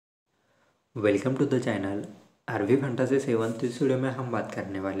Welcome to the channel RV fantasy 7। तो इस video में हम बात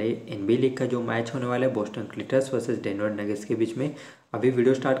करने वाले एनबीए लीग का जो मैच होने वाला है Boston cricketers versus Denver nuggets के बीच में। अभी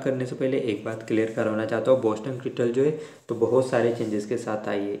वीडियो स्टार्ट करने से पहले एक बात क्लियर करवाना चाहता हूँ। बोस्टन क्रिकेटर्स जो है तो बहुत सारे चेंजेस के साथ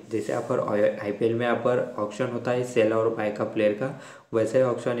आई है। जैसे यहाँ पर आईपीएल में यहाँ पर ऑक्शन होता है सेल और बाय का प्लेयर का, वैसे ही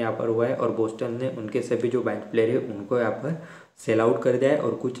ऑक्शन यहाँ पर हुआ है और बोस्टन ने उनके सभी जो बेंच प्लेयर है उनको यहाँ पर सेल आउट कर दिया है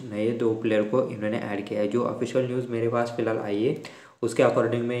और कुछ नए 2 प्लेयर को इन्होंने ऐड किया है। जो ऑफिशियल न्यूज़ मेरे पास फिलहाल आई है उसके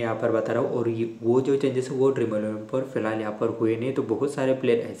अकॉर्डिंग मैं यहाँ पर बता रहा हूँ। और ये वो जो चेंजेस है वो ड्रीम11 पर फिलहाल यहाँ पर हुए नहीं। तो बहुत सारे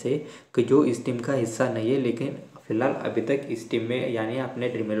प्लेयर ऐसे कि जो इस टीम का हिस्सा नहीं है लेकिन फिलहाल अभी तक इस टीम में यानी अपने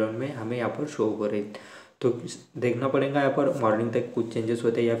ड्रीम11 में हमें यहाँ पर शो हो रहे। तो देखना पड़ेगा यहाँ पर मॉर्निंग तक कुछ चेंजेस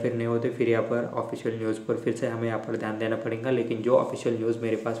होते या फिर नहीं होते, फिर यहाँ पर ऑफिशियल न्यूज़ पर फिर से हमें यहाँ पर ध्यान देना पड़ेगा। लेकिन जो ऑफिशियल न्यूज़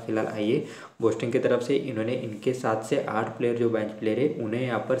मेरे पास फिलहाल आई है बोस्टन की तरफ से, इन्होंने इनके 7 से 8 प्लेयर जो बेंच प्लेयर है उन्हें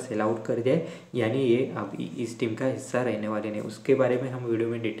यहाँ पर सेल आउट कर दिया है, यानी ये अब इस टीम का हिस्सा रहने वाले नहीं। उसके बारे में हम वीडियो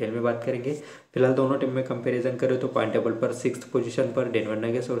में डिटेल में बात करेंगे। फिलहाल दोनों टीम में कंपैरिजन करें तो पॉइंट टेबल पर 6th पोजीशन पर डेनवर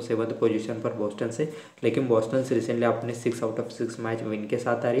नगेट्स और 7th पोजीशन पर बोस्टन से। लेकिन बोस्टन से रिसेंटली अपने 6 आउट ऑफ 6 मैच विन के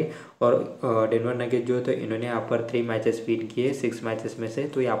साथ आ रही है और डेनवर नगेट्स जो है तो इन्होंने यहाँ पर 3 मैचेस विन किए 6 मैचेस में से।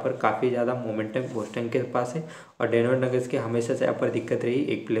 तो यहाँ पर काफ़ी ज़्यादा मोमेंटम बोस्टन के पास है और डेनवर नगेट्स की हमेशा से यहाँ पर दिक्कत रही,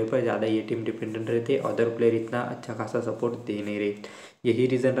 एक प्लेयर पर ज़्यादा ये टीम डिपेंडेंट रहती है, अदर प्लेयर इतना अच्छा खासा सपोर्ट दे नहीं रही। यही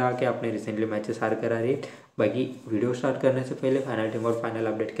रीज़न रहा कि आपने रिसेंटली मैचेस हार कर आ रही। बाकी वीडियो स्टार्ट करने से पहले फाइनल टीम और फाइनल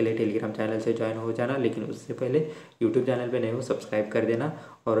अपडेट के लिए टेलीग्राम चैनल से ज्वाइन हो जाना, लेकिन उससे पहले यूट्यूब चैनल पे नए हो सब्सक्राइब कर देना।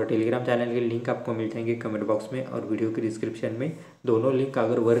 और टेलीग्राम चैनल के लिंक आपको मिल जाएंगे कमेंट बॉक्स में और वीडियो की डिस्क्रिप्शन में। दोनों लिंक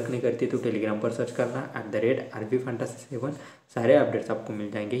अगर वर्क नहीं करती तो टेलीग्राम पर सर्च करना @RBFANTASY7, सारे अपडेट्स आपको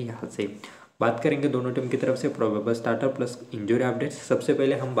मिल जाएंगे यहाँ से। बात करेंगे दोनों टीम की तरफ से probable starter plus injury updates. सबसे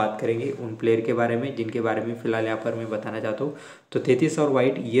पहले हम बात करेंगे उन प्लेयर के बारे में जिनके बारे में फिलहाल यहाँ पर मैं बताना चाहता हूँ। तो 33 और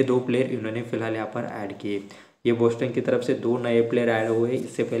वाइट ये 2 प्लेयर इन्होंने फिलहाल यहाँ पर ऐड किए। ये बोस्टन की तरफ से 2 नए प्लेयर ऐड हुए।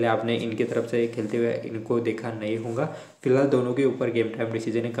 इससे पहले आपने इनकी तरफ से खेलते हुए इनको देखा नहीं होगा। फिलहाल दोनों के ऊपर गेम टाइम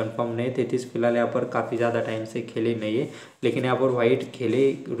डिसीजन है कंफर्म नहीं। 33 फिलहाल यहाँ पर काफ़ी ज़्यादा टाइम से खेले नहीं है, लेकिन यहाँ पर वाइट खेले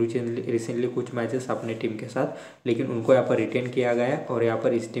रिसेंटली कुछ मैचेस अपने टीम के साथ, लेकिन उनको यहाँ पर रिटेन किया गया और यहाँ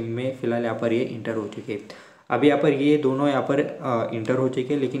पर इस टीम में फिलहाल यहाँ पर ये इंटर हो चुके हैं। अभी यहाँ पर ये दोनों यहाँ पर इंटर हो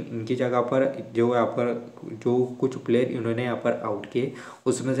चुके हैं, लेकिन इनकी जगह पर जो कुछ प्लेयर इन्होंने यहाँ पर आउट किए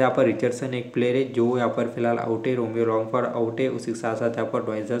उसमें से यहाँ पर रिचर्डसन एक प्लेयर है जो यहाँ पर फिलहाल आउट है, रोमियो लॉन्गफोर्ड आउट है, उसी के साथ साथ यहाँ पर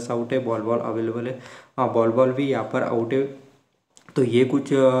डॉयजर्स आउट है, बॉल अवेलेबल है, बॉल भी यहाँ पर आउट है। तो ये कुछ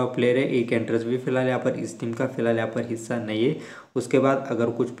प्लेयर है। एक एंट्रेंस भी फिलहाल यहाँ पर इस टीम का फिलहाल यहाँ पर हिस्सा नहीं है। उसके बाद अगर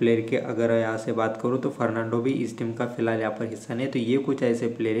कुछ प्लेयर के अगर यहाँ से बात करूँ तो फर्नांडो भी इस टीम का फिलहाल यहाँ पर हिस्सा नहीं है। तो ये कुछ ऐसे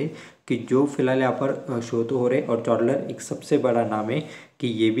प्लेयर है कि जो फिलहाल यहाँ पर शो तो हो रहे। और चॉडलर एक सबसे बड़ा नाम है कि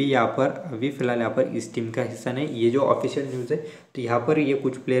ये भी यहाँ पर अभी फिलहाल यहाँ पर इस टीम का हिस्सा नहीं। ये जो ऑफिशियल न्यूज़ है तो यहाँ पर ये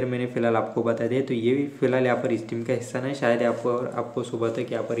कुछ प्लेयर मैंने फिलहाल आपको बता दिया, तो ये भी फिलहाल यहाँ पर इस टीम का हिस्सा नहीं। शायद यहाँ पर आपको सुबह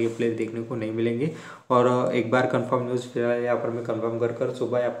तक यहाँ पर ये प्लेयर देखने को नहीं मिलेंगे। और एक बार कंफर्म न्यूज़ फिलहाल यहाँ पर मैं कंफर्म कर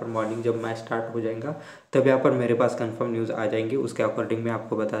सुबह यहाँ पर मॉर्निंग जब मैच स्टार्ट हो जाएगा तब यहाँ पर मेरे पास कंफर्म न्यूज़ आ जाएंगी, उसके अकॉर्डिंग मैं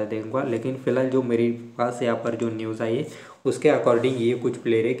आपको बता दूंगा। लेकिन फिलहाल जो मेरे पास यहाँ पर जो न्यूज़ आई है उसके अकॉर्डिंग ये कुछ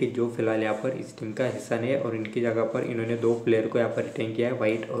प्लेयर है कि जो फिलहाल यहाँ पर इस टीम का हिस्सा नहीं है और इनकी जगह पर इन्होंने 2 प्लेयर को यहाँ पर रिटेन किया है,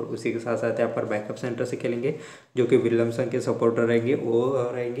 वाइट और उसी के साथ साथ यहाँ पर बैकअप सेंटर से खेलेंगे जो कि विलियमसन के सपोर्टर रहेंगे,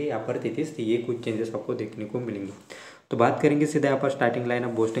 वो रहेंगे यहाँ पर 33। ये कुछ चेंजेस आपको देखने को मिलेंगे। तो बात करेंगे सीधा यहाँ पर स्टार्टिंग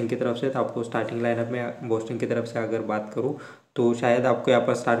लाइनअप बोस्टन की तरफ से। तो आपको स्टार्टिंग लाइनअप में बोस्टन की तरफ से अगर बात करूँ तो शायद आपको यहाँ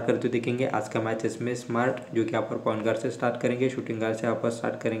पर स्टार्ट करते दिखेंगे आज का मैच इसमें स्मार्ट, जो कि यहाँ पर पॉइंट गार्ड से स्टार्ट करेंगे, शूटिंग गार्ड से यहाँ पर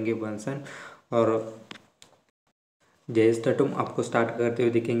स्टार्ट करेंगे बंसन और जयेश टटुम आपको स्टार्ट करते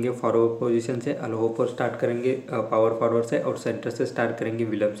हुए दिखेंगे फॉरवर्ड पोजीशन से, अलोहोपर स्टार्ट करेंगे पावर फॉरवर्ड से और सेंटर से स्टार्ट करेंगे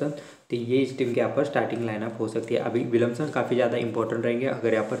विलियमसन। तो ये इस टीम के यहाँ पर स्टार्टिंग लाइनअप हो सकती है। अभी विलियमसन काफ़ी ज़्यादा इंपॉर्टेंट रहेंगे।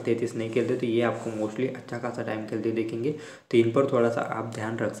 अगर यहाँ पर 33 नहीं खेलते तो ये आपको मोस्टली अच्छा खासा टाइम खेलते देखेंगे, तो इन पर थोड़ा सा आप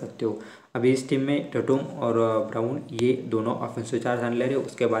ध्यान रख सकते हो। अभी इस टीम में टटुम और ब्राउन ये दोनों ऑफेंसिव चार्ज हैंडलर है।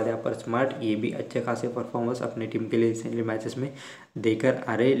 उसके बाद यहाँ पर स्मार्ट ये भी अच्छे खासे परफॉर्मेंस अपने टीम के लिए रिसेंटली मैचेस में देकर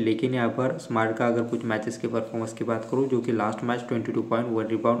आ रहे। लेकिन यहाँ पर स्मार्ट का अगर कुछ मैचेस के परफॉर्मेंस की बात करूँ, जो कि लास्ट मैच 22 पॉइंट 1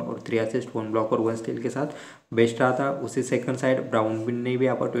 रिबाउंड और 3 असिस्ट 1 ब्लॉक और 1 स्टील के साथ बेस्ट रहा था। उसी सेकंड साइड ब्राउन ने भी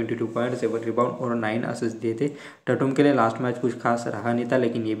यहाँ पर 22 पॉइंट 7 रिबाउंड और 9 असिस्ट दिए थे। टटुम के लिए लास्ट मैच कुछ खास रहा नहीं था,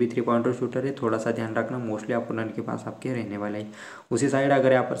 लेकिन ये भी 3 पॉइंटर शूटर है, थोड़ा सा ध्यान रखना, मोस्टली अपोनेंट के पास आपके रहने वाले हैं। उसी साइड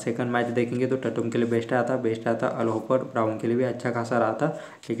अगर यहाँ पर सेकंड मैच देखेंगे तो टटुम के लिए बेस्ट रहा था, अलोहोपर ब्राउन के लिए भी अच्छा खासा रहा था,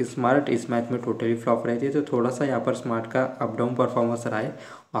 लेकिन स्मार्ट इस मैच में टोटली फ्लॉप रहती है। तो थोड़ा सा यहाँ पर स्मार्ट का अप डाउन परफॉर्मेंस रहा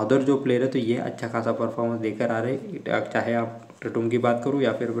है। अदर जो प्लेयर है तो ये अच्छा खासा परफॉर्मेंस देकर आ रहे, चाहे आप टटूम की बात करूँ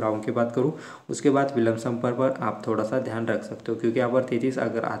या फिर ब्राउन की बात करूँ, उसके बाद विलियमसन पर आप थोड़ा सा ध्यान रख सकते हो, क्योंकि यहाँ पर 33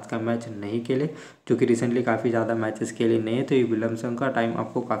 अगर आज का मैच नहीं खेले, क्योंकि रिसेंटली काफ़ी ज़्यादा मैचेस खेले नहीं है, तो ये विलियमसन का टाइम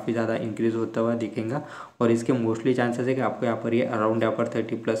आपको काफ़ी ज़्यादा इंक्रीज होता हुआ दिखेगा और इसके मोस्टली चांसेस है कि आपको यहाँ पर ये अराउंड यहाँ पर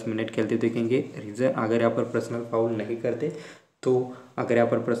 30+ मिनट खेलते दिखेंगे। रीज़न अगर यहाँ पर पर्सनल फाउल नहीं करते तो अगर यहाँ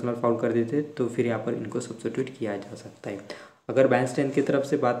पर पर्सनल फाउल कर देते तो फिर यहाँ पर इनको सब्स्टिट्यूट किया जा सकता है। अगर बेंच स्ट्रेंथ की तरफ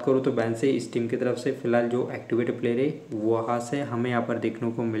से बात करूँ तो बेंच से इस टीम की तरफ से फिलहाल जो एक्टिवेटेड प्लेयर है वहाँ से हमें यहाँ पर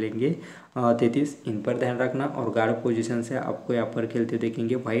देखने को मिलेंगे 33, इन पर ध्यान रखना। और गार्ड पोजीशन से आपको यहाँ पर खेलते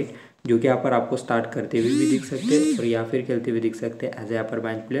देखेंगे वाइट, जो कि यहाँ पर आपको स्टार्ट करते हुए भी दिख सकते हैं और या फिर खेलते हुए दिख सकते हैं एज यहाँ पर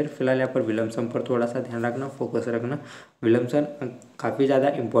बेंच प्लेयर। फिलहाल यहाँ पर विलियमसन पर थोड़ा सा ध्यान रखना, फोकस रखना। विलियमसन काफ़ी ज़्यादा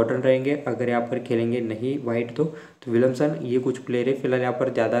इंपॉर्टेंट रहेंगे अगर यहाँ पर खेलेंगे नहीं वाइट तो विलियमसन ये कुछ प्लेयर है फिलहाल यहाँ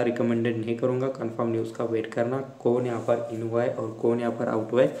पर ज़्यादा रिकमेंडेड नहीं करूँगा। कंफर्म न्यूज़ का वेट करना, कौन यहाँ पर इन हुआ है और कौन यहाँ पर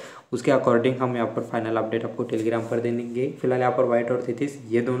आउट हुआ है, उसके अकॉर्डिंग हम यहाँ पर फाइनल अपडेट आपको टेलीग्राम पर दे देंगे। फिलहाल यहाँ पर वाइट और 33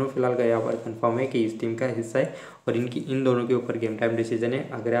 ये दोनों फिलहाल का यहाँ पर कंफर्म है कि इस टीम का हिस्सा है और इन दोनों के ऊपर गेम टाइम डिसीजन है।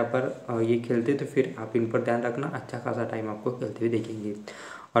 अगर यहाँ पर ये खेलते तो फिर आप इन पर ध्यान रखना, अच्छा खासा टाइम आपको खेलते हुए देखेंगे।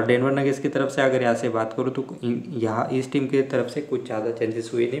 और डेनवर नगेट्स की तरफ से अगर यहाँ से बात करूँ तो यहाँ इस टीम की तरफ से कुछ ज़्यादा चेंजेस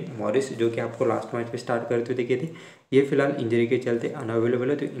हुए नहीं। मॉरिस जो कि आपको लास्ट मैच में स्टार्ट करते हुए दिखे थे, ये फिलहाल इंजरी के चलते अनअवेलेबल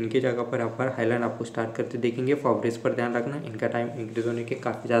है, तो इनकी जगह पर यहाँ पर हाईलैंड आपको स्टार्ट करते देखेंगे। फॉब्रिस पर ध्यान रखना, इनका टाइम इंक्रीज होने के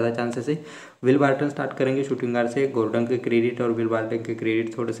काफ़ी ज़्यादा चांसेस है। विल बार्टन स्टार्ट करेंगे शूटिंग गार्ड से। गॉर्डन के क्रेडिट और विल बार्टन के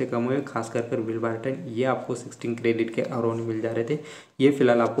क्रेडिट थोड़े से कम हुए, खास कर विल बार्टन ये आपको 16 क्रेडिट के अराउंड मिल जा रहे थे, ये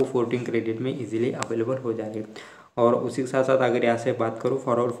फिलहाल आपको 14 क्रेडिट में इजीली अवेलेबल हो जा रहे हैं। और उसी के साथ साथ अगर यहाँ से बात करूँ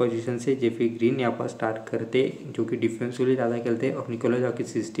फॉरवर्ड पोजीशन से जेफी ग्रीन यहाँ पर स्टार्ट करते, जो कि डिफेंसिवली ज़्यादा खेलते हैं और निकोला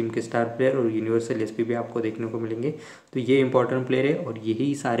जॉकिस इस टीम के स्टार प्लेयर और यूनिवर्सल एसपी भी आपको देखने को मिलेंगे, तो ये इंपॉर्टेंट प्लेयर है और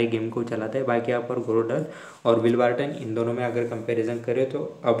यही सारे गेम को चलाता है। बाकी यहाँ पर गॉर्डन और विल बार्टन इन दोनों में अगर कंपैरिजन करें तो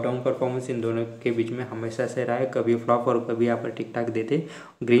अप डाउन परफॉर्मेंस इन दोनों के बीच में हमेशा से रहा है, कभी फ्लॉप और कभी यहाँ पर ठीक ठाक देते।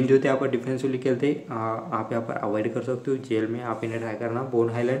 ग्रीन जो थे यहाँ पर डिफेंसिवली खेलते, आप यहाँ पर अवॉइड कर सकते हो, जेल में आप इन्हें ट्राई करना। बोन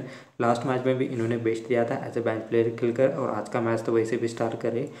हाईलैंड लास्ट मैच में भी इन्होंने बेस्ट दिया था एज ए बेंच प्लेयर खेलकर और आज का मैच तो वैसे भी स्टार्ट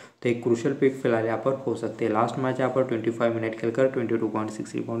करे, तो एक क्रूशियल पिक फिलहाल यहाँ पर हो सकते हैं। लास्ट मैच यहाँ पर 25 मिनट खेलकर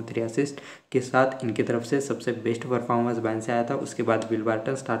 22.6 रिबाउंड 3 असिस्ट के साथ इनकी तरफ से सबसे बेस्ट परफॉर्मेंस बेंच से आया था। उसके बाद विल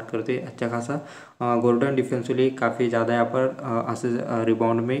बार्टन स्टार्ट करते अच्छा खासा। गॉर्डन डिफेंसिवली काफ़ी ज़्यादा यहाँ पर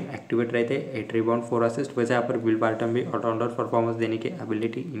रिबाउंड में एक्टिवेट रहते, 8 रिबाउंड 4 असिस्ट। वैसे यहाँ पर विल बार्टन भी ऑलराउंडर परफॉर्मेंस देने की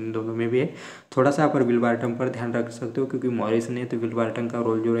एबिलिटी इन दोनों में भी है। थोड़ा सा यहाँ पर विल बार्टन पर ध्यान रख सकते हो, क्योंकि मॉरिस ने तो विल बार्टन का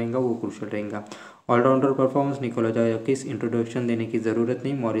रोल जो रहेगा वो क्रूशियल रहेगा। ऑलराउंडर परफॉर्मेंस निकोला जॉकिस इंट्रोडक्शन देने की ज़रूरत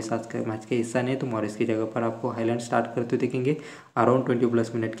नहीं, मॉरिस आज का मैच का हिस्सा नहीं, तो मॉरिस की जगह पर आपको हाईलैंड स्टार्ट करते देखेंगे, अराउंड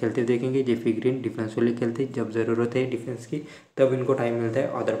 20+ मिनट खेलते देखेंगे। जेफी ग्रीन डिफेंसिवली खेलते, जब ज़रूरत है डिफेंस की तब इनको टाइम मिलता है,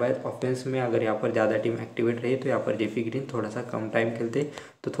 अदरवाइज ऑफेंस में अगर यहाँ पर ज़्यादा टीम एक्टिवेट रहे तो यहाँ पर जेफी ग्रीन थोड़ा सा कम टाइम खेलते,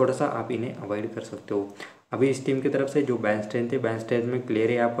 तो थोड़ा सा आप इन्हें अवॉइड कर सकते हो। अभी इस टीम की तरफ से जो बेंच स्ट्रेंथ है, बेंच स्ट्रेंथ में क्लियर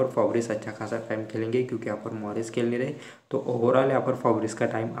है यहाँ पर फॉब्रिस अच्छा खासा टाइम खेलेंगे, क्योंकि यहाँ पर मॉरिस खेल नहीं रहे, तो ओवरऑल यहाँ पर फॉब्रिस का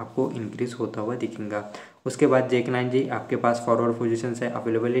टाइम आपको इंक्रीज होता हुआ दिखेगा। उसके बाद जेक9 जी आपके पास फॉरवर्ड पोजीशन से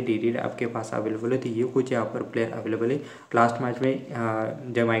अवेलेबल है, डी आपके पास अवेलेबल है, तो ये कुछ यहाँ पर प्लेयर अवेलेबल है। लास्ट मैच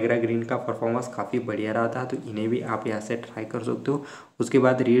में जमाइग्रा ग्रीन का परफॉर्मेंस काफ़ी बढ़िया रहा था, तो इन्हें भी आप यहाँ से ट्राई कर सकते हो। उसके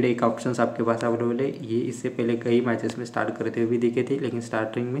बाद रीड एक ऑप्शन आपके पास अवेलेबल है, ये इससे पहले कई मैचेस में स्टार्ट करते हुए भी दिखे थे, लेकिन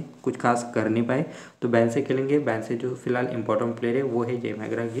स्टार्टिंग में कुछ खास कर नहीं पाए, तो बेंच से खेलेंगे। बेंच से जो फिलहाल इंपॉर्टेंट प्लेयर है वो है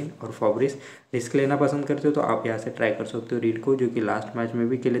जमाइग्रा ग्रीन और फॉब्रिस। रिस्क लेना पसंद करते हो तो आप यहाँ से ट्राई कर सकते हो रीड को, जो कि लास्ट मैच में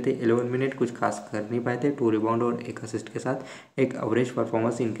भी खेले थे, 11 मिनट कुछ खास कर नहीं पाए थे, 2 रिबाउंड और 1 असिस्ट के साथ एक एवरेज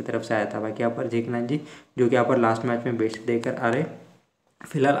परफॉर्मेंस इनकी तरफ से आया था। बाकी यहाँ पर जेक9 जी जो कि यहाँ पर लास्ट मैच में बेस्ट देकर आ रहे,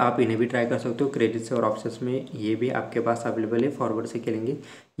 फिलहाल आप इन्हें भी ट्राई कर सकते हो। क्रेडिट से और ऑप्शंस में ये भी आपके पास अवेलेबल है, फॉरवर्ड से खेलेंगे,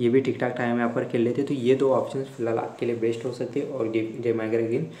 ये भी ठीक ठाक टाइम यहाँ पर खेल लेते, तो ये 2 ऑप्शंस फिलहाल आपके लिए बेस्ट हो सकते हैं। और जमाइग्रा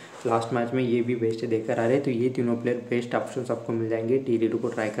ग्रीन लास्ट मैच में ये भी बेस्ट देकर आ रहे हैं, तो ये तीनों प्लेयर बेस्ट ऑप्शंस आपको मिल जाएंगे, डी को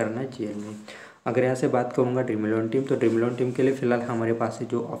ट्राई करना जेल में। अगर यहाँ से बात करूँगा ड्रीम11 टीम, तो ड्रीम11 टीम के लिए फिलहाल हमारे पास से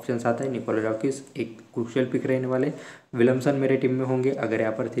जो ऑप्शंस आता है, निकोला जॉकिस एक क्रूशियल पिक रहने वाले, विलियमसन मेरे टीम में होंगे। अगर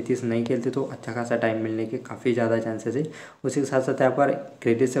यहाँ पर 33 नहीं खेलते तो अच्छा खासा टाइम मिलने के काफ़ी ज़्यादा चांसेस है। उसी के साथ साथ यहाँ पर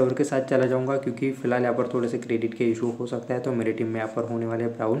क्रेडिट से ओवर के साथ चला जाऊँगा, क्योंकि फिलहाल यहाँ पर थोड़े से क्रेडिट के इशू हो सकता है, तो मेरी टीम में यहाँ पर होने वाले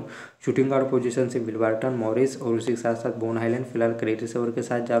ब्राउन, शूटिंग गार्ड पोजीशन से विल बार्टन, मॉरिस और उसी के साथ साथ बोन हाईलैंड। फिलहाल क्रेडिट से ओवर के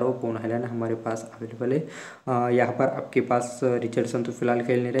साथ जा रहा हूँ, बोन हाईलैंड हमारे पास अवेलेबल है। यहाँ पर आपके पास रिचर्डसन तो फिलहाल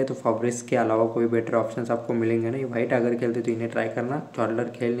खेल नहीं रहे, तो फॉब्रिस के अलावा कोई बेटर ऑप्शन आपको मिलेंगे नहीं। वाइट अगर खेलते तो इन्हें ट्राई करना, चॉडलर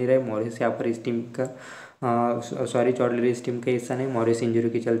खेल नहीं रहे, मॉरिस यहाँ पर इस टीम का चॉडलर इस टीम का हिस्सा नहीं, मॉरिस इंजरी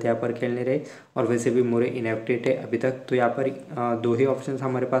के चलते यहाँ पर खेल नहीं रहे, और वैसे भी मोरे इनएक्टिव है अभी तक, तो यहाँ पर 2 ही ऑप्शन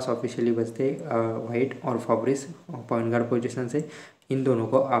हमारे पास ऑफिशियली बचते, वाइट और फॉब्रिस पॉइंट गार्ड पोजीशन से, इन दोनों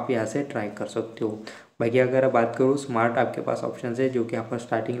को आप यहाँ से ट्राई कर सकते हो। बाकी अगर बात करूँ स्मार्ट, आपके पास ऑप्शन है जो कि यहाँ पर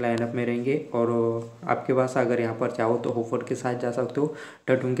स्टार्टिंग लाइनअप में रहेंगे और आपके पास अगर यहाँ पर चाहो तो होफर के साथ जा सकते हो।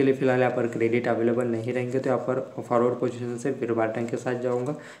 बट उनके लिए फिलहाल यहाँ पर क्रेडिट अवेलेबल नहीं रहेंगे, तो यहाँ पर फॉरवर्ड पोजीशन से फिर बाटन के साथ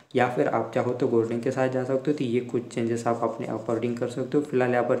जाऊँगा, या फिर आप चाहो तो गोल्डन के साथ जा सकते हो। तो ये कुछ चेंजेस आप अपने अकॉर्डिंग कर सकते हो।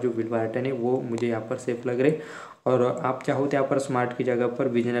 फिलहाल यहाँ पर जो बिड बाटन है वो मुझे यहाँ पर सेफ लग रहे, और आप चाहो तो यहाँ पर स्मार्ट की जगह पर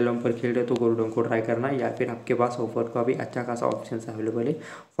विजन 11 पर खेल रहे तो गोल्डन को ट्राई करना, या फिर आपके पास होफर का भी अच्छा खासा ऑप्शन अवेलेबल है।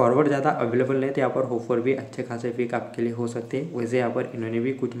 फॉरवर्ड ज़्यादा अवेलेबल नहीं, तो यहाँ पर होफर भी अच्छे खासे पिक आपके लिए हो सकते हैं। वैसे यहाँ पर इन्होंने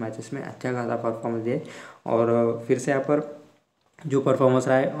भी कुछ मैचेस में अच्छा खासा परफॉर्मेंस दिया और फिर से यहाँ पर जो परफॉर्मेंस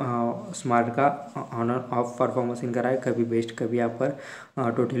रहा है स्मार्ट का ऑन ऑफ परफॉर्मेंस इनका रहा है, कभी बेस्ट कभी यहाँ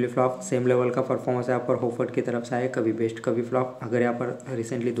पर टोटली फ्लॉप। सेम लेवल का परफॉर्मेंस यहाँ पर होफर्ट की तरफ से आया, कभी बेस्ट कभी फ्लॉप। अगर यहाँ पर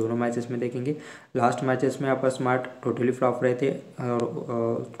रिसेंटली दोनों मैचेस में देखेंगे, लास्ट मैचेस में यहाँ पर स्मार्ट टोटली फ्लॉप रहे थे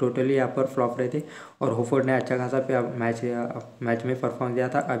और टोटली यहाँ पर फ्लॉप रहे थे, और होफर्ट ने अच्छा खासा मैच में परफॉर्म दिया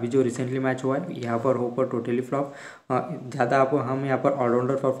था। अभी जो रिसेंटली मैच हुआ है यहाँ पर होफर्ट टोटली फ्लॉप, ज़्यादा आप हम यहाँ पर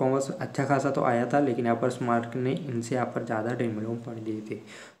ऑलराउंडर परफॉर्मेंस अच्छा खासा तो आया था, लेकिन यहाँ पर स्मार्ट ने इनसे यहाँ पर ज़्यादा DREAM11 पॉइंट दिए थे।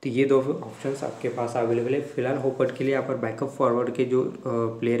 तो ये दो ऑप्शंस आपके पास अवेलेबल है। फिलहाल होपर्ट के लिए यहाँ पर बैकअप फॉरवर्ड के जो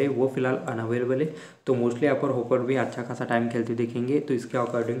प्लेयर है वो फिलहाल अनअवेलेबल है, तो मोस्टली यहाँ पर होपर्ट भी अच्छा खासा टाइम खेलते दिखेंगे। तो इसके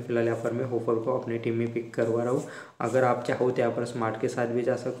अकॉर्डिंग फिलहाल यहाँ पर मैं होपर्ट को अपने टीम में पिक करवा रहा हूँ। अगर आप चाहो तो यहाँ पर स्मार्ट के साथ भी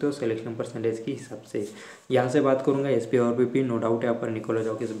जा सकते हो सिलेक्शन परसेंटेज के हिसाब से। यहाँ से बात करूँगा SP और BP, नो डाउट यहाँ पर निकोला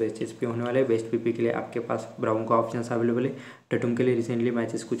जॉकिस बेस्ट SP होने वाले। बेस्ट PP के लिए आपके पास ब्राउन का ऑप्शन अवेलेबल है। टटुम के लिए रिसेंटली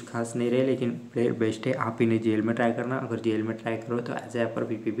मैचेस कुछ खास नहीं रहे, लेकिन प्लेयर बेस्ट है। आप इन्हें जेल में ट्राई करना, अगर जेल में ट्राई करो तो एज ए यहाँ पर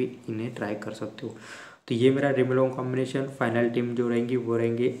BP भी इन्हें ट्राई कर सकते हो। तो ये मेरा DREAM11 कॉम्बिनेशन। फाइनल टीम जो रहेंगी वो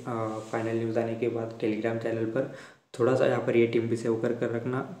रहेंगी फाइनल न्यूज़ आने के बाद टेलीग्राम चैनल पर। थोड़ा सा यहाँ पर ये टीम भी सेव कर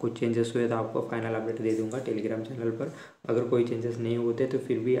रखना, कुछ चेंजेस हुए तो आपको फाइनल अपडेट दे दूंगा टेलीग्राम चैनल पर। अगर कोई चेंजेस नहीं होते तो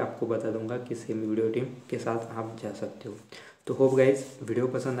फिर भी आपको बता दूंगा कि सेम वीडियो टीम के साथ आप जा सकते हो। तो होप गाइज वीडियो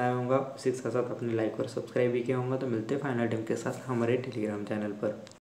पसंद आया होगा, उसी के साथ अपने लाइक और सब्सक्राइब भी किया होगा। तो मिलते हैं फाइनल टीम के साथ हमारे टेलीग्राम चैनल पर।